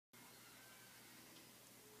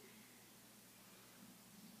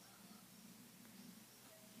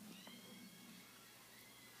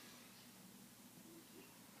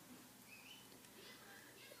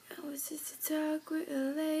hours just to talk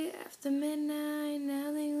real late after midnight.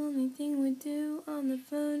 Now the only thing we do on the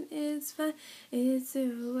phone is fight. Is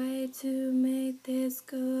there a way to make this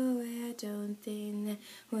go away? I don't think that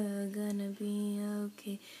we're gonna be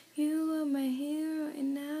okay. You were my hero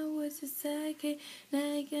and I was your sidekick.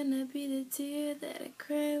 Now you're gonna be the tear that I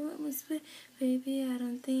cry when we split. Baby, I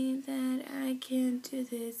don't think that I can do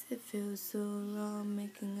this. It feels so wrong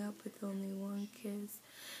making up with only one kiss.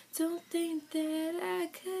 Don't think that I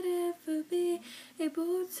could ever be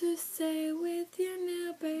able to stay with you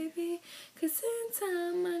now, baby. 'Cause in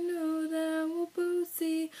time I know that we'll both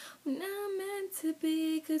see we're not meant to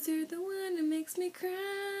be. 'Cause you're the one that makes me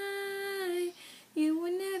cry. You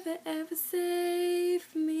will never ever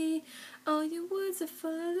save me. All your words are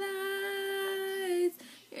full of lies.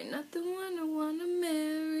 You're not the one I wanna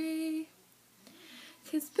marry.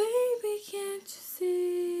 'Cause baby, can't you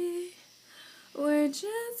see? We're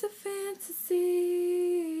just a fantasy.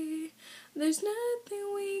 There's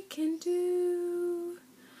nothing we can do.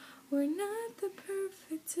 We're not the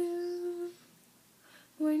perfect two.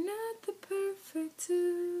 We're not the perfect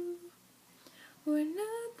two. We're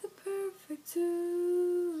not the perfect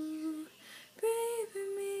two. Baby,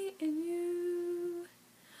 me and you.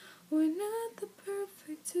 We're not the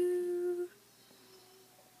perfect two.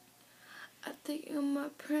 I think you're my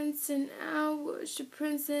prince and I was your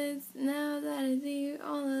princess. Now that I see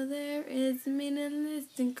all of there is meaningless.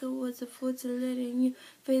 Think I was a fool to letting you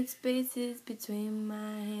fill spaces between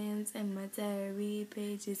my hands and my diary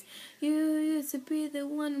pages. You used to be the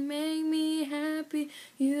one to make me happy.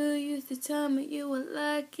 You used to tell me you were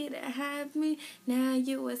lucky to have me. Now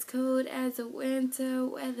you as cold as the winter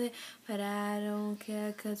weather. But I don't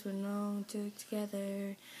care 'cause we're long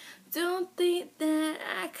together. Don't think that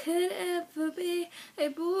I could ever be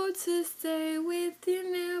able to stay with you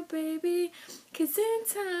now, baby. 'Cause in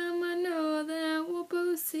time I know that we'll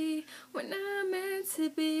both see we're not meant to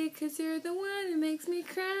be. 'Cause you're the one that makes me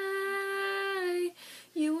cry.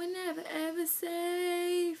 You will never ever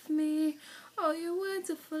save me. All your words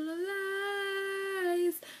are full of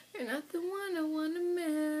lies. You're not the one I wanna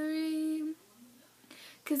marry.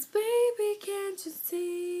 'Cause baby, can't you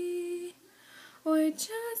see? We're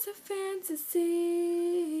just a fantasy.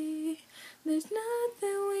 There's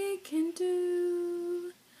nothing we can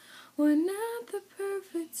do. We're not the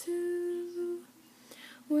perfect two.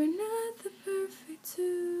 We're not the perfect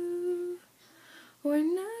two. We're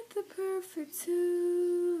not the perfect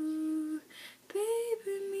two.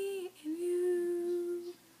 Baby, me and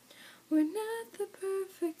you. We're not the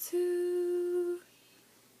perfect two.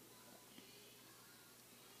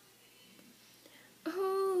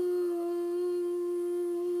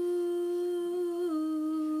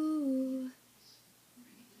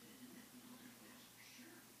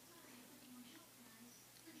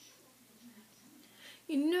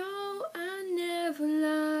 You know I never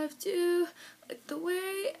loved you like the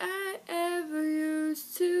way I ever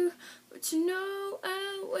used to. But you know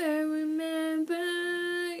I will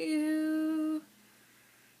remember you.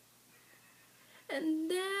 And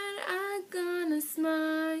then I'm gonna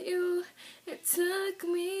smile. It took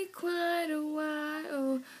me quite a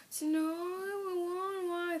while to know I won't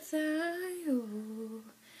without you.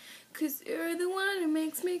 'Cause you're the one who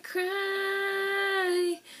makes me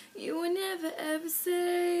cry. You will never ever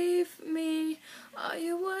save me. All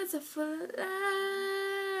your words are full of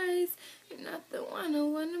lies. You're not the one I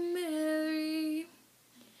wanna marry.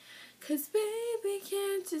 'Cause baby,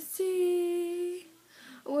 can't you see?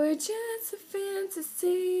 We're just a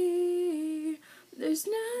fantasy. There's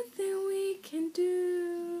nothing we can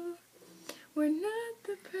do. We're not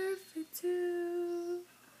the perfect two.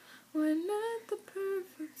 We're not the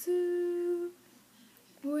perfect two.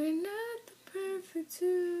 We're not the perfect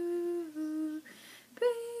two.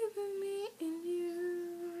 Baby, me and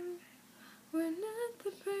you. We're not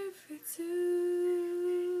the perfect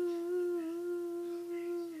two.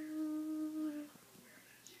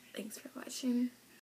 Thanks for watching.